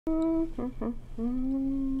What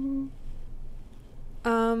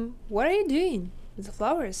are you doing? The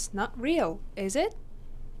flower is not real, is it?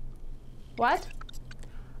 What?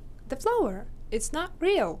 The flower, it's not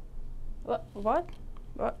real. What? What?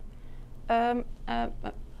 Are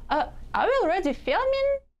we already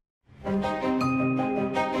filming?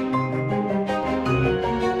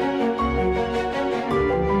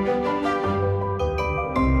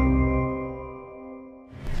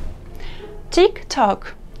 Tick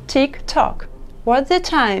tock, tick tock. What's the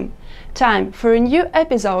time? Time for a new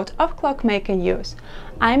episode of Clockmaker News.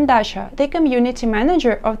 I'm Dasha, the community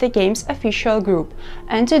manager of the game's official group,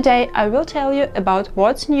 and today I will tell you about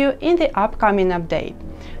what's new in the upcoming update.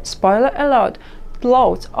 Spoiler alert,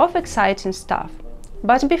 loads of exciting stuff.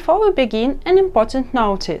 But before we begin, an important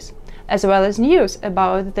notice. As well as news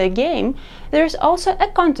about the game, there is also a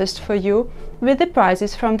contest for you with the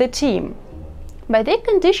prizes from the team. But the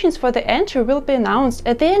conditions for the entry will be announced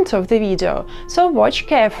at the end of the video, so watch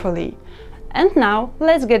carefully. And now,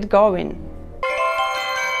 let's get going!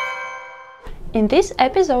 In this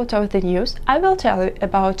episode of the news, I will tell you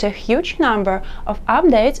about a huge number of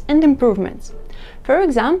updates and improvements. For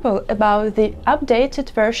example, about the updated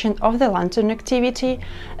version of the lantern activity,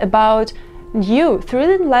 about new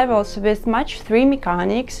 3D levels with match 3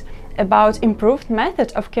 mechanics, about improved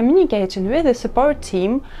method of communicating with the support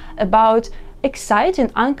team, about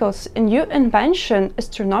exciting Uncle's new invention,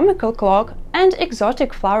 astronomical clock, and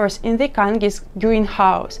exotic flowers in the Kangi's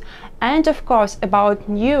greenhouse, and of course about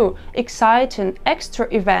new, exciting extra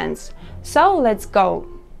events. So let's go!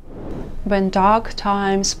 When dark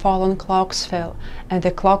times fall on Clocksville and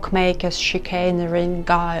the Clockmaker's chicaneering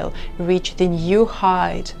guile reach the new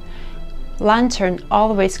height, Lantern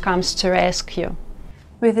always comes to rescue.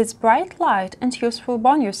 With its bright light and useful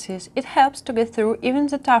bonuses, it helps to get through even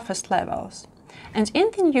the toughest levels. And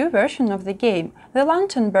in the new version of the game, the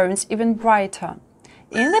lantern burns even brighter.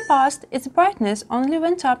 In the past, its brightness only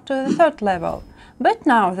went up to the 3rd level, but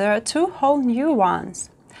now there are 2 whole new ones.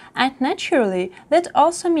 And naturally, that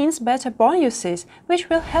also means better bonuses, which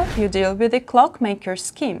will help you deal with the Clockmaker's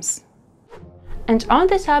schemes. And on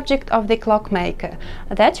the subject of the Clockmaker,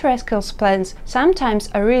 that rascal's plans sometimes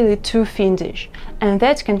are really too fiendish, and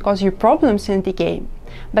that can cause you problems in the game.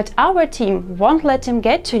 But our team won't let him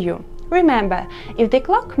get to you. Remember, if the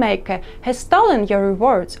Clockmaker has stolen your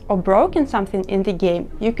rewards or broken something in the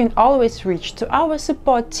game, you can always reach to our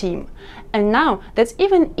support team. And now that's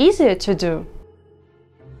even easier to do.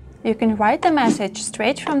 You can write the message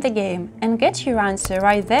straight from the game and get your answer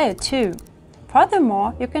right there too.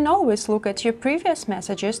 Furthermore, you can always look at your previous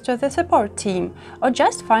messages to the support team or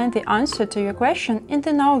just find the answer to your question in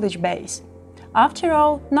the knowledge base. After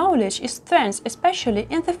all, knowledge is strength, especially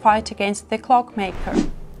in the fight against the Clockmaker.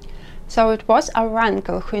 So it was our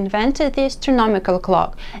uncle who invented the astronomical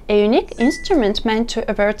clock, a unique instrument meant to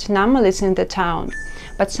avert anomalies in the town.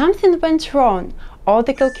 But something went wrong. All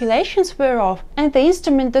the calculations were off and the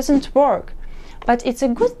instrument doesn't work. But it's a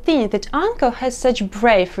good thing that Uncle has such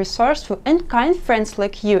brave, resourceful and kind friends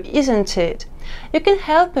like you, isn't it? You can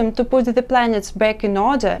help him to put the planets back in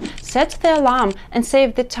order, set the alarm and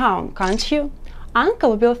save the town, can't you?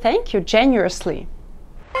 Uncle will thank you generously.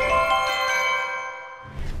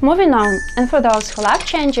 Moving on, and for those who love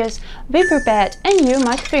changes, we prepared a new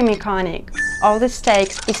match 3 mechanic. All this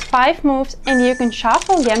takes is 5 moves and you can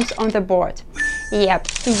shuffle games on the board. Yep,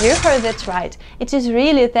 you heard that right, it is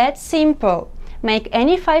really that simple. Make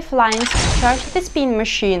any 5 lines, charge the spin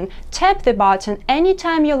machine, tap the button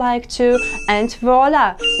anytime you like to, and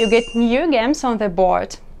voila, you get new games on the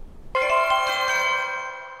board.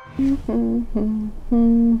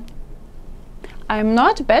 I'm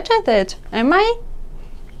not bad at it, am I?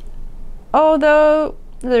 Although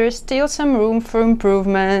there is still some room for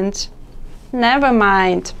improvement. Never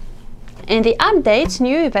mind. In the update's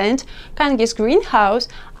new event, Kangi's greenhouse,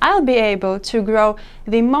 I'll be able to grow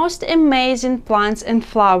the most amazing plants and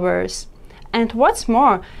flowers. And what's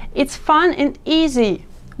more, it's fun and easy.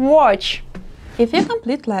 Watch! If you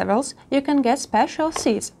complete levels, you can get special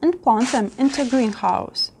seeds and plant them into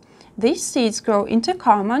greenhouse. These seeds grow into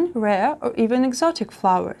common, rare or even exotic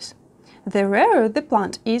flowers. The rarer the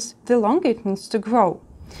plant is, the longer it needs to grow.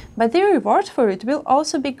 But the reward for it will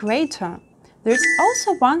also be greater. There's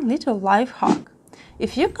also one little life hack.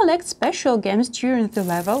 If you collect special gems during the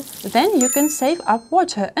level, then you can save up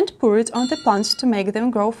water and pour it on the plants to make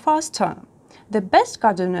them grow faster. The best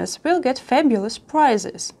gardeners will get fabulous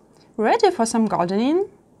prizes. Ready for some gardening?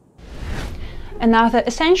 Another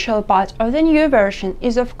essential part of the new version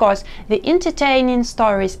is of course the entertaining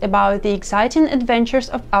stories about the exciting adventures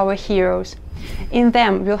of our heroes. In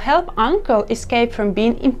them, we'll help Uncle escape from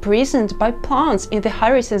being imprisoned by plants in the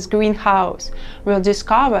Harris's greenhouse. We'll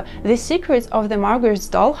discover the secrets of the Margaret's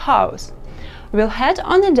dollhouse. We'll head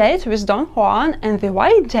on a date with Don Juan and the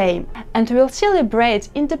White Dame, and we'll celebrate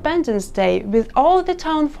Independence Day with all the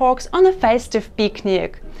town folks on a festive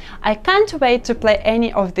picnic. I can't wait to play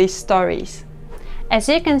any of these stories. As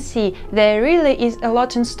you can see, there really is a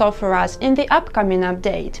lot in store for us in the upcoming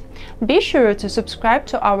update. Be sure to subscribe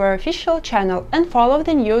to our official channel and follow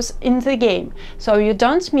the news in the game, so you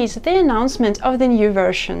don't miss the announcement of the new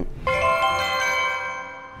version.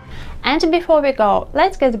 And before we go,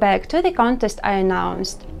 let's get back to the contest I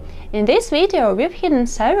announced. In this video we've hidden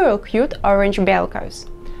several cute orange belkas.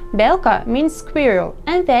 Belka means squirrel,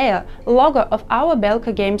 and they're logo of our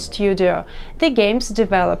Belka Game Studio, the game's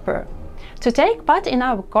developer. To take part in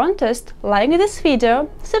our contest, like this video,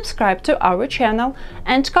 subscribe to our channel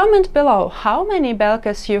and comment below how many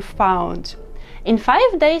belkas you've found. In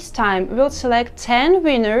 5 days' time, we'll select 10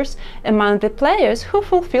 winners among the players who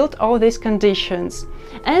fulfilled all these conditions,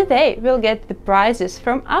 and they will get the prizes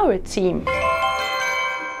from our team.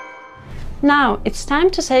 Now it's time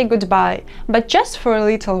to say goodbye, but just for a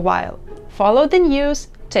little while. Follow the news,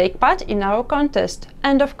 take part in our contest,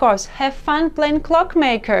 and of course have fun playing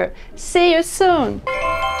Clockmaker. See you soon!